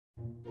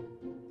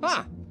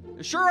Huh.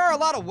 There sure are a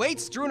lot of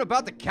weights strewn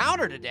about the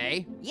counter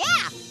today. Yeah,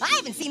 I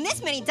haven't seen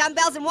this many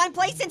dumbbells in one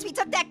place since we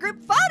took that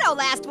group photo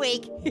last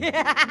week.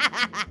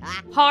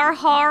 Har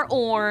har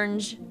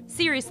orange.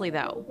 Seriously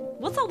though,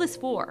 what's all this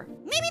for?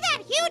 Maybe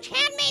that huge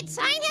handmade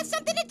sign has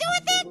something to do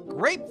with it?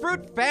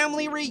 Grapefruit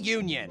family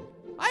reunion.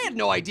 I had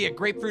no idea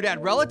Grapefruit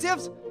had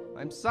relatives.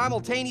 I'm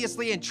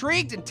simultaneously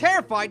intrigued and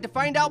terrified to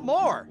find out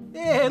more.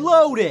 Hey,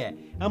 hello there.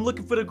 I'm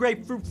looking for the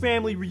Grapefruit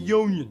family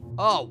reunion.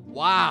 Oh,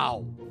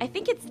 wow. I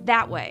think it's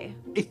that way.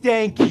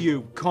 Thank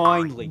you,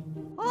 kindly.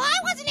 Well, I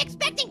wasn't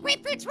expecting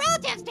Grapefruit's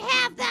relatives to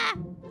have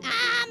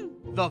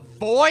The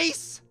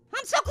voice?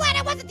 I'm so glad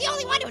I wasn't the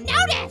only one who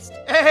noticed.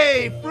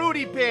 Hey,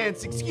 Fruity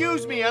Pants,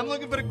 excuse me, I'm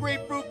looking for the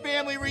Grapefruit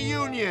family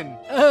reunion.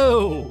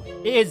 Oh,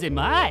 as am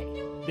I.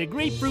 The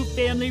Grapefruit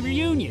family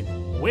reunion.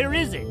 Where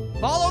is it?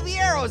 Follow the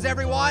arrows,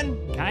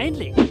 everyone.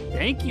 Kindly.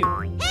 Thank you.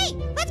 Hey,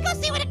 let's go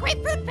see what a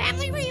Grapefruit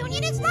family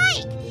reunion is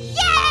like.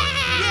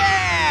 Yeah!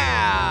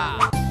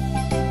 Yeah!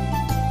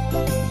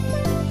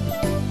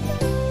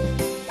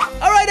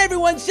 All right,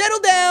 everyone,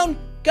 settle down.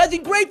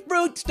 Cousin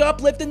Grapefruit,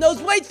 stop lifting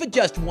those weights for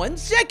just 1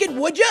 second,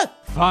 would ya?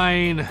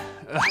 Fine.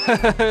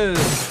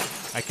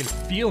 I can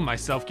feel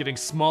myself getting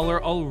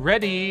smaller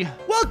already.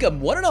 Welcome,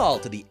 one and all,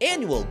 to the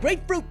annual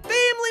Grapefruit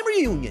Family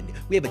Reunion.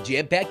 We have a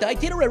jam-packed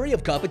itinerary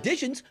of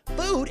competitions,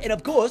 food, and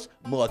of course,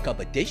 more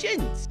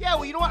competitions. Yeah,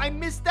 well, you know what? I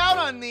missed out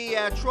on the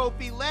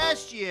trophy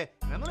last year,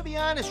 and I'm gonna be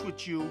honest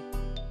with you,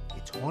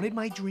 it's haunted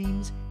my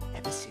dreams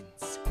ever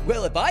since.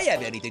 Well, if I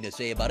have anything to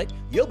say about it,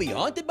 you'll be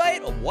haunted by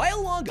it a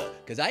while longer,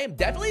 because I am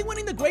definitely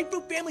winning the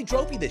Grapefruit Family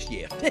Trophy this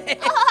year.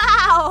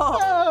 Wow!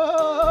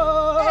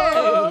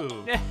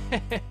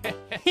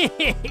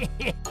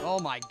 Oh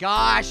my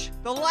gosh,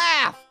 the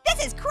laugh!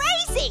 This is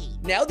crazy!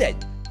 Now then,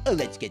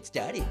 let's get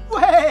started.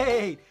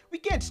 Wait, we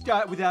can't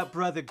start without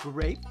Brother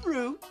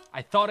Grapefruit.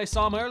 I thought I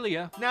saw him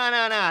earlier. No,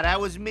 that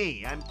was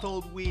me. I'm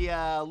told we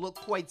look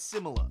quite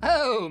similar.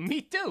 Oh,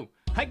 me too.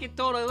 I get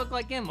told I look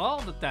like him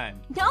all the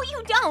time. No,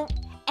 you don't.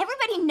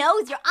 Everybody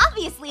knows you're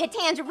obviously a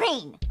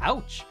tangerine.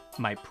 Ouch,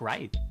 my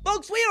pride.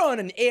 Folks, we are on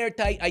an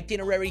airtight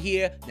itinerary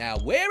here. Now,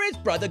 where is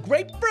Brother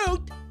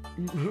Grapefruit?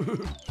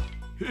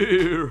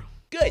 Here.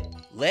 Good,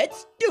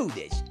 let's do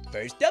this.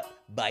 First up,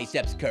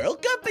 biceps curl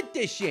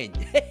competition.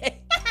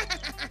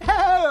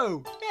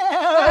 Oh!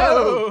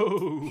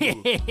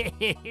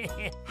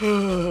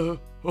 Oh.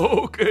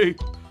 Okay,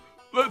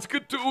 let's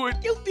get to it.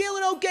 You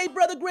feeling okay,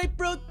 Brother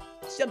Grapefruit?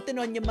 Something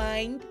on your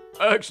mind?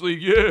 Actually,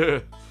 yeah.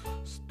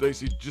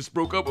 Stacy just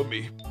broke up with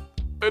me,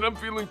 and I'm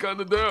feeling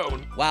kinda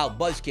down. Wow,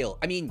 buzzkill.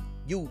 I mean,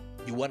 you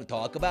want to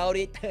talk about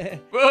it?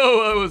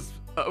 Well,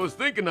 I was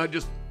thinking I'd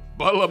just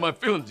bottle up my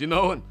feelings, you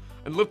know, and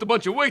lift a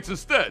bunch of weights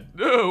instead.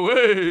 No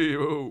way.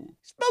 Oh.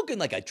 Spoken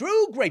like a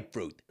true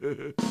grapefruit.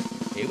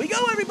 Here we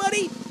go,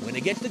 everybody. Winner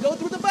gets to go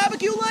through the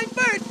barbecue line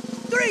first.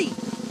 3,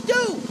 2,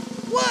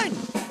 1,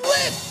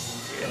 lift!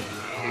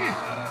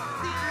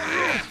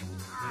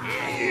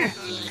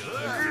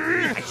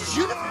 I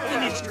should have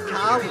finished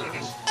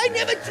college. I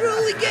never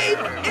truly gave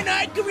an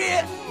art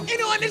career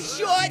an honest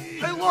shot.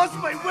 I lost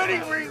my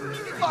wedding ring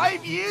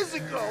 5 years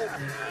ago.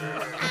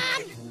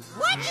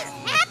 What is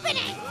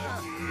happening?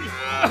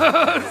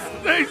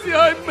 Stacy,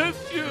 I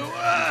missed you.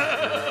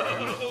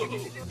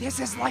 This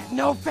is like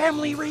no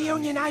family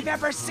reunion I've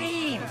ever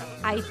seen.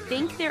 I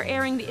think they're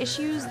airing the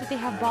issues that they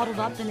have bottled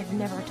up and have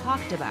never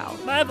talked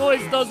about. My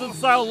voice doesn't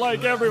sound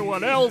like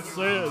everyone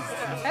else's.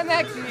 I'm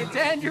actually a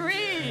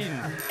tangerine.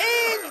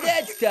 And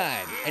that's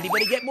time.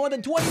 Anybody get more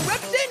than 20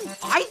 reps in?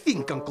 I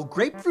think Uncle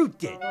Grapefruit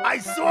did. I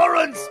saw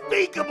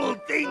unspeakable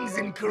things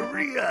in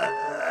Korea.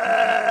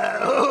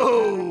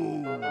 Oh.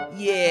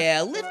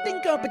 Yeah, lifting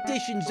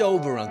competition's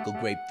over, Uncle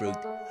Grapefruit.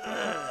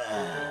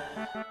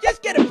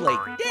 Just get a plate.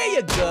 There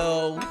you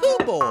go. Oh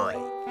boy.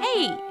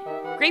 Hey,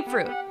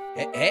 Grapefruit.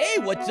 Hey,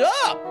 what's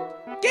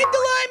up? Keep the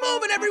line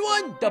moving,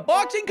 everyone. The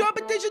boxing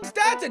competition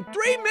starts in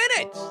 3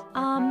 minutes.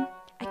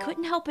 I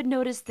couldn't help but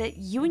notice that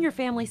you and your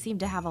family seem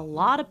to have a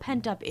lot of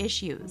pent-up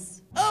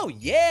issues. Oh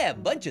yeah, a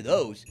bunch of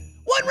those.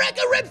 1 rack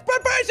of ribs per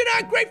person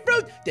on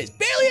Grapefruit. There's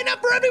barely enough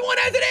for everyone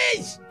as it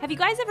is. Have you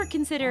guys ever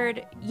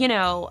considered,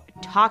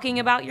 talking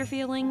about your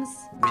feelings?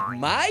 With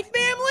my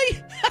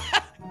family?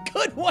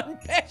 Good one,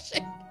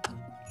 Passion.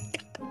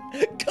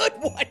 Good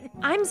one.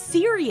 I'm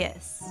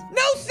serious.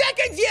 No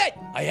seconds yet.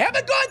 I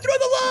haven't gone through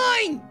the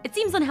line. It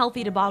seems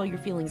unhealthy to bottle your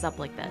feelings up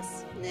like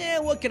this.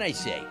 What can I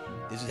say?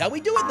 This is how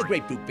we do it in the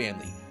Grapefruit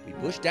family. We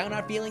push down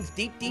our feelings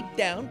deep, deep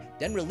down,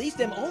 then release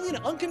them only in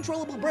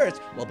uncontrollable bursts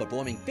while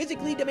performing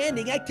physically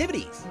demanding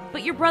activities.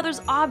 But your brother's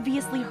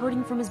obviously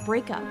hurting from his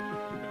breakup.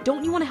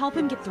 Don't you want to help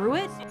him get through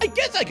it? I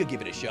guess I could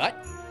give it a shot.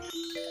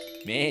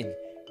 Man,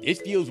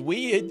 this feels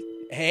weird.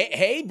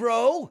 Hey,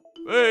 bro.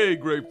 Hey,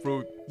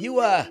 Grapefruit.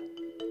 You,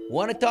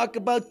 want to talk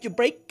about your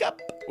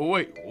breakup? Oh,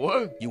 wait,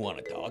 what? You want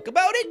to talk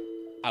about it?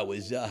 I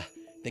was,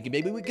 thinking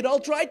maybe we could all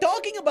try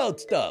talking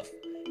about stuff.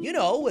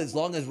 As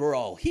long as we're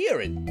all here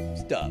and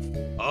stuff.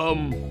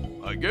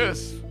 I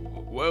guess.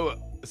 Well,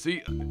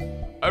 see,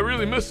 I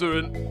really miss her,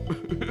 and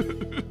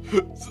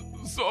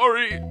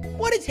Sorry.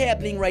 What is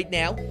happening right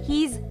now?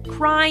 He's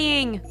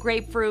crying,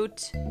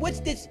 Grapefruit. What's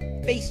this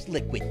face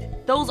liquid?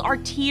 Those are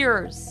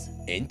tears.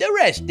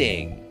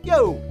 Interesting.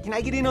 Yo, can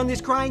I get in on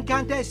this crying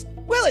contest?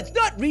 Well, it's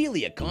not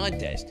really a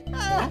contest.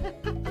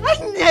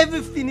 I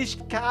never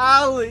finished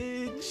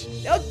college.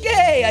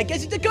 Okay, I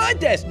guess it's a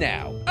contest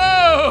now.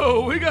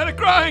 Oh, we got a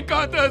crying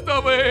contest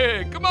over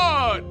here. Come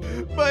on.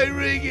 My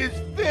ring is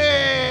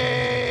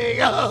fake!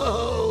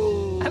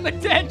 Oh! I'm a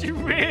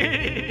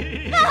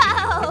tangerine.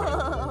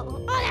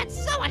 Oh,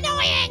 that's so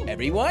annoying.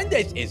 Everyone,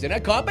 this isn't a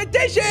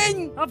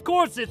competition. Of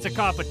course it's a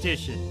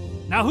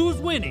competition. Now who's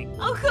winning?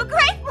 Uncle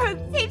Grapefruit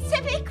seems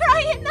to be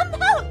crying the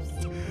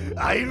most.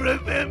 I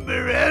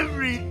remember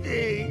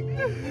everything!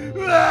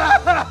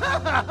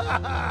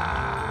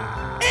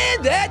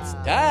 And that's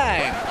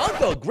time.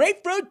 Uncle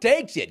Grapefruit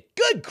takes it.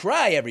 Good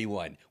cry,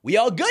 everyone. We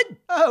all good?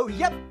 Oh,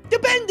 yep.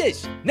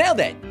 Stupendous. Now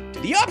then, to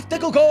the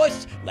obstacle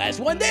course. Last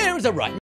one there is a rotten